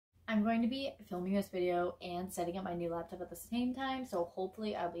I'm going to be filming this video and setting up my new laptop at the same time, so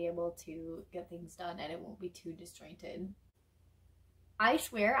hopefully I'll be able to get things done and it won't be too disjointed. I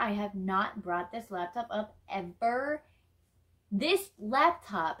swear I have not brought this laptop up ever. This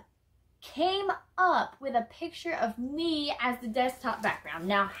laptop came up with a picture of me as the desktop background.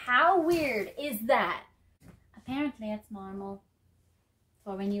 Now, how weird is that? Apparently, it's normal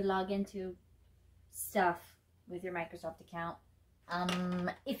for when you log into stuff with your Microsoft account.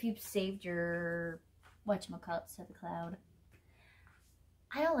 If you've saved your whatchamacallit to the cloud.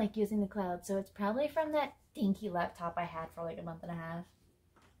 I don't like using the cloud, so it's probably from that dinky laptop I had for like a month and a half.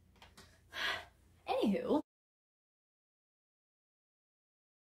 Anywho.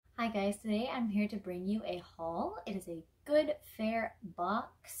 Hi guys, today I'm here to bring you a haul. It is a Goodfair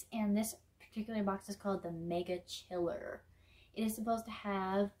box, and this particular box is called the Mega Chiller. It is supposed to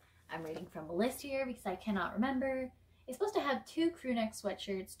have, I'm reading from a list here because I cannot remember. It's supposed to have 2 crew neck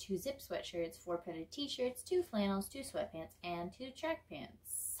sweatshirts, 2 zip sweatshirts, 4 printed t-shirts, 2 flannels, 2 sweatpants, and 2 track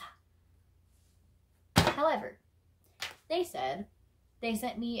pants. However, they sent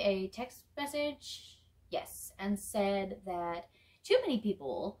me a text message, yes, and said that too many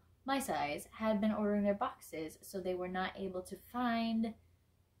people my size had been ordering their boxes, so they were not able to find,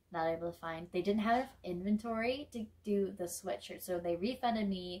 they didn't have inventory to do the sweatshirt, so they refunded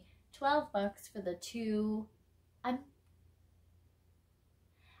me $12 for the 2. I'm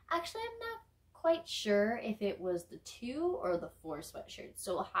not quite sure if it was the 2 or the 4 sweatshirts,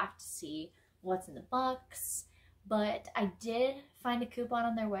 so we'll have to see what's in the box. But I did find a coupon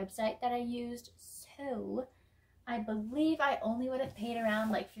on their website that I used, so I believe I only would have paid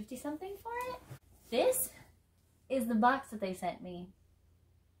around like 50 something for it. This is the box that they sent me.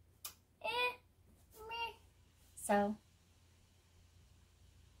 Meh. So,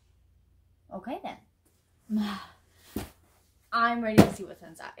 okay then. I'm ready to see what's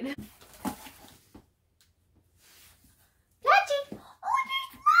inside. Plachi! Oh,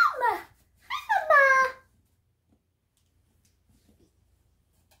 there's Mama! Hi,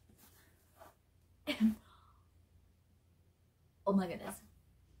 Mama! Oh my goodness.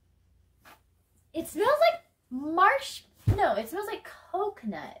 It smells like it smells like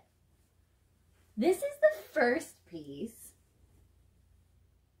coconut. This is the first piece.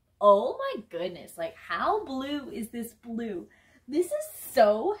 Oh my goodness, like how blue is this blue? This is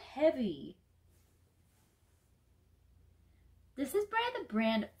so heavy. This is by the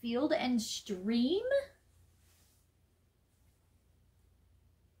brand Field and Stream.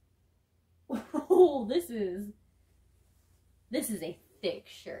 Oh, this is a thick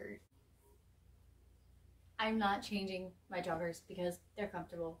shirt. I'm not changing my joggers because they're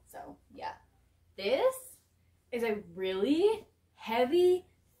comfortable, so yeah. This is a really heavy,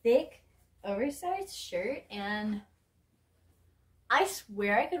 thick, oversized shirt, and I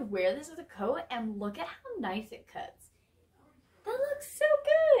swear I could wear this as a coat, and look at how nice it cuts. That looks so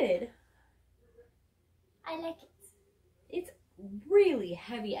good. I like it. It's really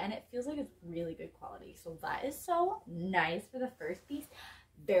heavy, and it feels like it's really good quality, so that is so nice for the first piece.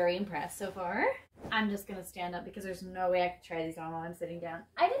 Very impressed so far. I'm just gonna stand up because there's no way I could try these on while I'm sitting down.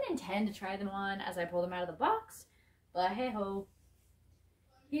 I didn't intend to try them on as I pulled them out of the box, but hey ho.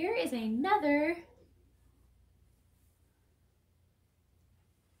 Here is another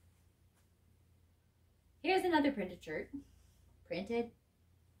printed shirt. Printed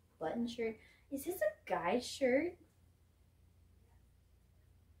button shirt. Is this a guy's shirt?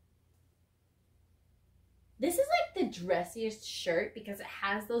 This is like the dressiest shirt because it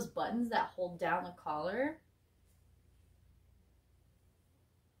has those buttons that hold down the collar.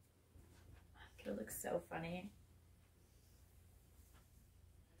 It could look so funny.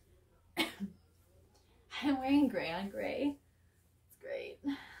 I'm wearing gray on gray. It's great.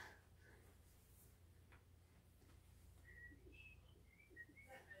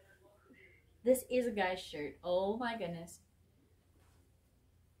 This is a guy's shirt. Oh my goodness.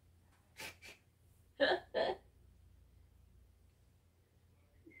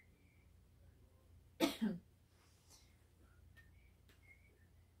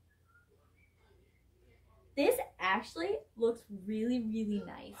 This actually looks really, really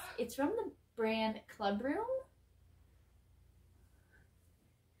nice. It's from the brand Club Room.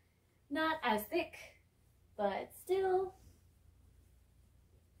 Not as thick, but still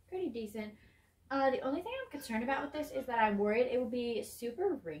pretty decent. The only thing I'm concerned about with this is that I'm worried it will be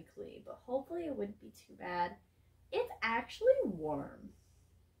super wrinkly, but hopefully it wouldn't be too bad. It's actually warm.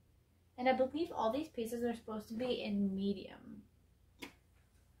 And I believe all these pieces are supposed to be in medium.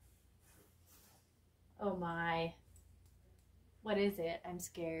 Oh my. What is it? I'm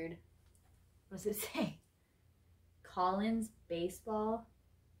scared. What does it say? Collins Baseball.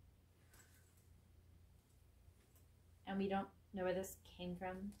 and we don't know where this came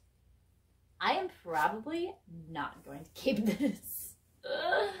from, I am probably not going to keep this.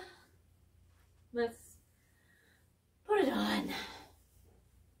 Let's put it on.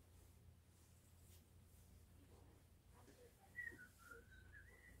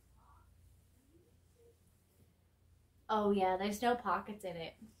 Oh yeah, there's no pockets in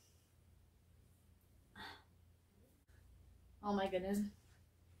it. Oh my goodness.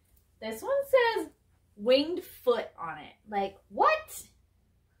 This one says winged foot on it. Like, what?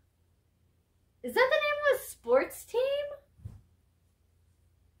 Is that the name of a sports team?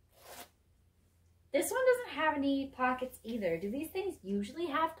 This one doesn't have any pockets either. Do these things usually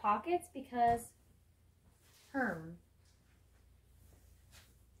have pockets? Because, I've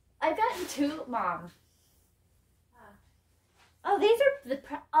gotten two, Mom. Oh, these are the,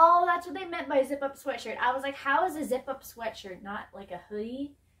 oh, that's what they meant by zip-up sweatshirt. I was like, how is a zip-up sweatshirt not like a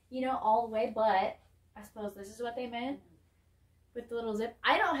hoodie, you know, all the way? But I suppose this is what they meant with the little zip.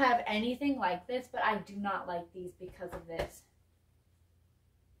 I don't have anything like this, but I do not like these because of this.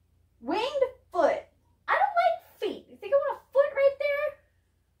 Winged foot. I don't like feet. You think I want a foot right there?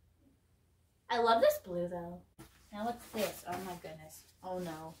 I love this blue, though. Now what's this? Oh, my goodness. Oh,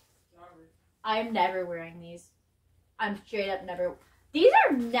 no. I'm never wearing these. I'm straight up never. These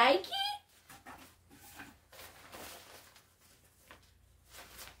are Nike?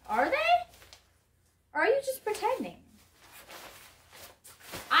 Are they? Or are you just pretending?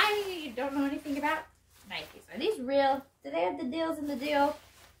 I don't know anything about Nikes. Are these real? Do they have the deals in the deal?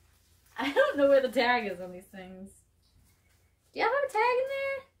 I don't know where the tag is on these things. Do y'all have a tag in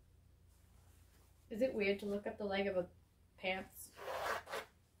there? Is it weird to look up the leg of a pants?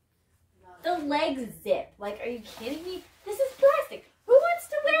 The legs zip. Like, are you kidding me? This is plastic. Who wants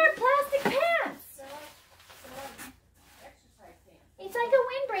to wear plastic pants? It's like a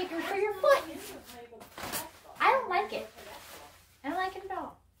windbreaker for your foot. I don't like it. I don't like it at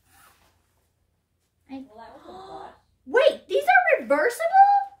all. Wait, these are reversible?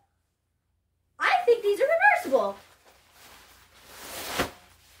 I think these are reversible.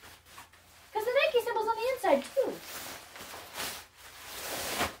 Because the Nike symbol's on the inside, too.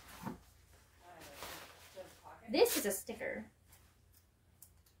 This is a sticker.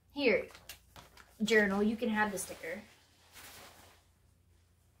 Here, journal, you can have the sticker.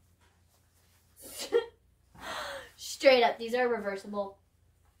 Straight up, these are reversible.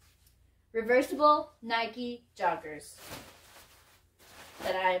 Reversible Nike joggers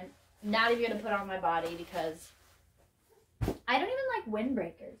that I'm not even going to put on my body because I don't even like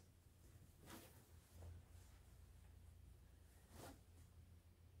windbreakers.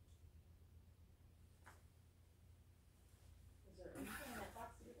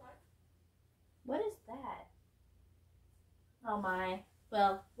 What is that? Oh my.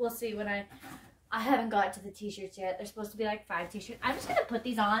 Well, we'll see when I haven't got to the t-shirts yet. There's supposed to be like 5 t-shirts. I'm just going to put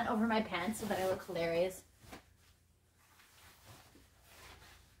these on over my pants so that I look hilarious.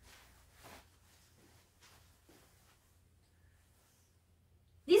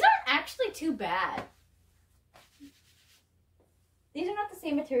 These aren't actually too bad. These are not the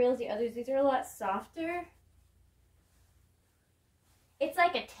same material as the others. These are a lot softer. It's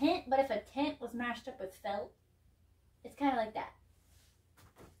like a tent, but if a tent was mashed up with felt, it's kind of like that.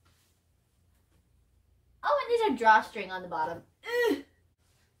 Oh, and these are drawstring on the bottom. Ugh.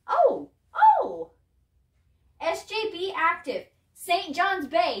 Oh! SJB Active, St. John's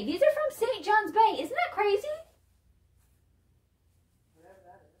Bay. These are from St. John's Bay. Isn't that crazy?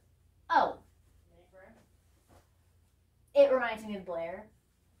 Oh. It reminds me of Blair.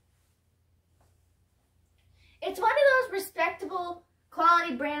 It's one of those respectable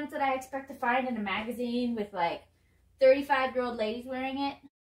quality brands that I expect to find in a magazine with like 35-year-old ladies wearing it.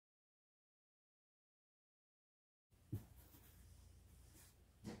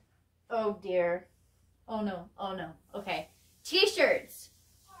 Oh dear. Oh no. Oh no. Okay. T-shirts.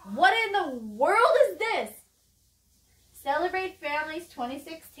 What in the world is this? Celebrate Families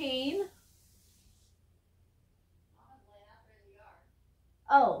 2016.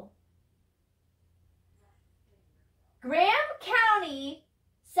 Oh. Graham County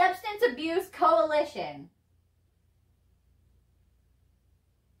Substance Abuse Coalition.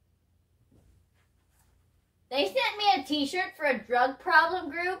 They sent me a t-shirt for a drug problem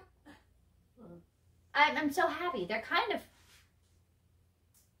group. I'm so happy. They're kind of...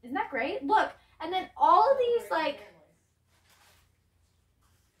 Isn't that great? Look, and then all of these, like...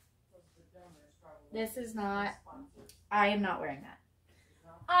 This is not... I am not wearing that.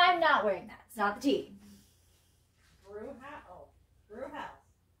 I'm not wearing that. It's not the tea. Brew house.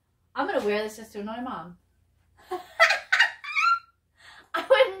 I'm gonna wear this just to annoy Mom. I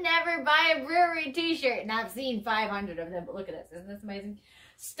would never buy a brewery t-shirt. And I've seen 500 of them, but look at this. Isn't this amazing?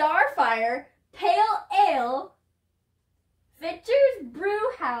 Starfire, Pale Ale, Fitcher's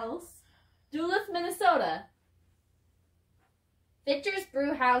Brew House, Duluth, Minnesota. Fitcher's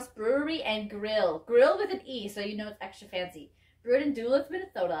Brew House, Brewery and Grill. Grill with an E, so you know it's extra fancy. Brewed in Duluth,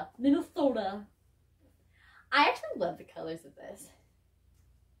 Minnesota. Minnesota. I actually love the colors of this.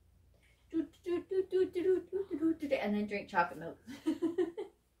 And then drink chocolate milk.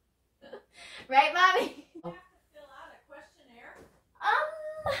 Right, Mommy? You have to fill out a questionnaire?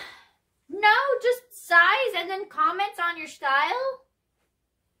 No, just size and then comments on your style.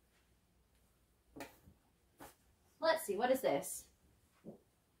 Let's see, what is this?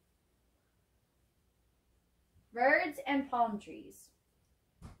 Birds and palm trees.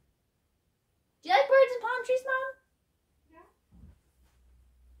 Do you like birds and palm trees, Mom? Yeah.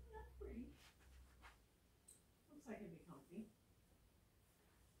 That's pretty. Looks like it'd be comfy.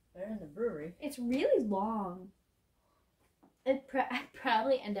 They're in the brewery. It's really long. I'd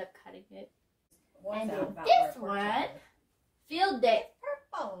probably end up cutting it. What's And that about this our one, portrait? field day,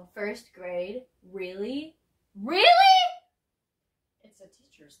 Purple. first grade. Really? Really? It's a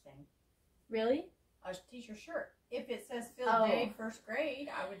teacher's thing. Really? A teacher shirt. If it says field Oh. day first grade,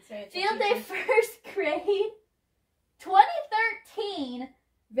 I would say it's Field a day teacher's first grade, 2013,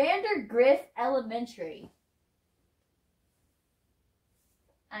 Vandergrift Elementary.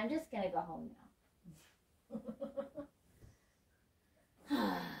 I'm just gonna go home now.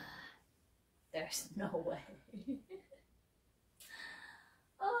 There's no way.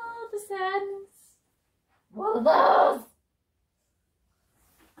 Oh, the sadness. What are those?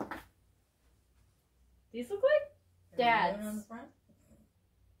 These look like Dad's. Balloon on the front?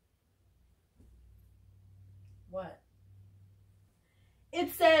 What?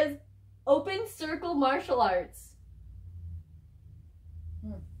 It says Open Circle Martial Arts.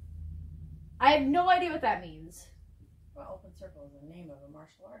 I have no idea what that means. Well, open circle is the name of a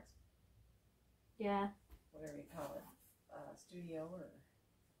martial arts. Yeah. Whatever you call it. Studio or...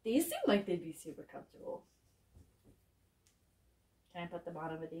 These seem like they'd be super comfortable. Can I put them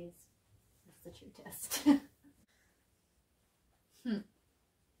on over these? That's the true test.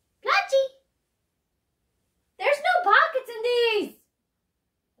 Blotchy! There's no pockets in these!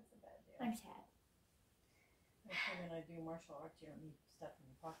 That's a bad deal. I'm sad. Actually, when I do martial arts, you don't need stuff in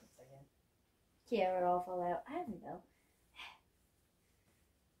your pockets again. Yeah, it would all fall out. I don't know.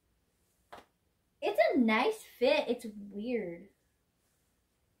 It's a nice fit. It's weird.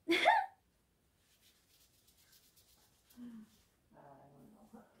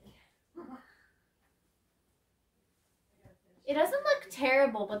 It doesn't look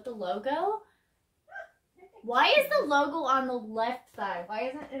terrible, but the logo? Why is the logo on the left side? Why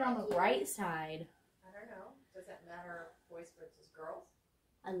isn't it on the right side? I don't know. Does that matter boys versus girls?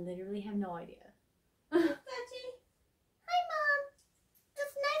 I literally have no idea. Betty. Hi, Mom.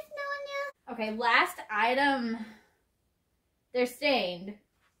 It's nice knowing you. Okay, last item. They're stained.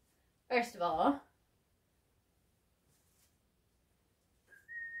 First of all.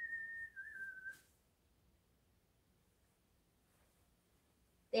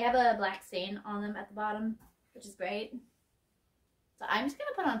 They have a black stain on them at the bottom, which is great. So I'm just going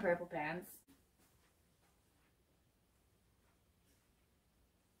to put on purple pants.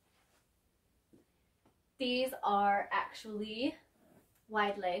 These are actually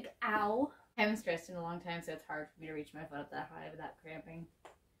wide leg. Ow. I haven't stretched in a long time, so it's hard for me to reach my foot up that high without cramping.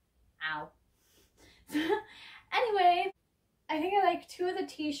 Ow. Anyway, I think I like 2 of the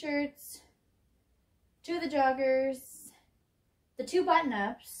t-shirts, 2 of the joggers, the 2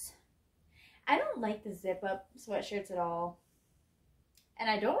 button-ups. I don't like the zip-up sweatshirts at all.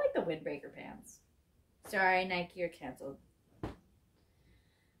 And I don't like the windbreaker pants. Sorry, Nike, you're canceled. But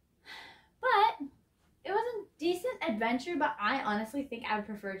it was a decent adventure, but I honestly think I would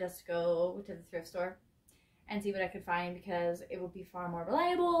prefer just to go to the thrift store and see what I could find because it would be far more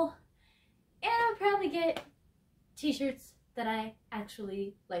reliable. And I would probably get t-shirts that I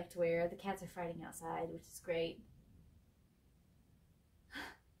actually like to wear. The cats are fighting outside, which is great.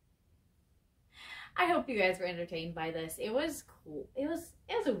 I hope you guys were entertained by this. It was cool. It was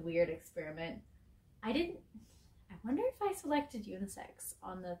a weird experiment. I wonder if I selected unisex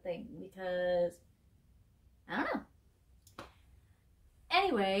on the thing because I don't know.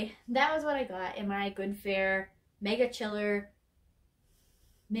 Anyway, that was what I got in my Goodfair Mega Chiller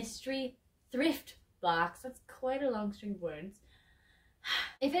Mystery Thrift box. That's quite a long string of words.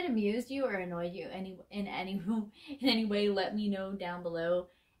 If it amused you or annoyed you in any way, let me know down below.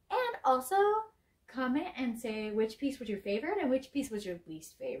 And also comment and say which piece was your favorite and which piece was your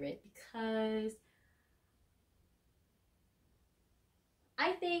least favorite, because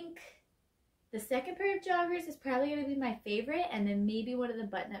I think the second pair of joggers is probably going to be my favorite, and then maybe one of the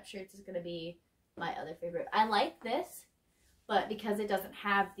button-up shirts is going to be my other favorite. I like this, but because it doesn't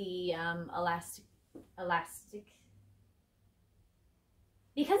have the elastic,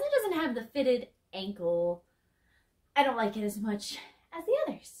 because it doesn't have the fitted ankle, I don't like it as much as the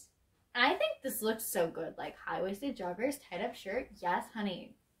others. I think this looks so good, like high-waisted joggers, tied-up shirt. Yes,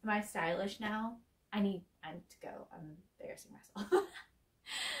 honey. Am I stylish now? I'm to go. I'm embarrassing myself.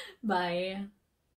 Bye.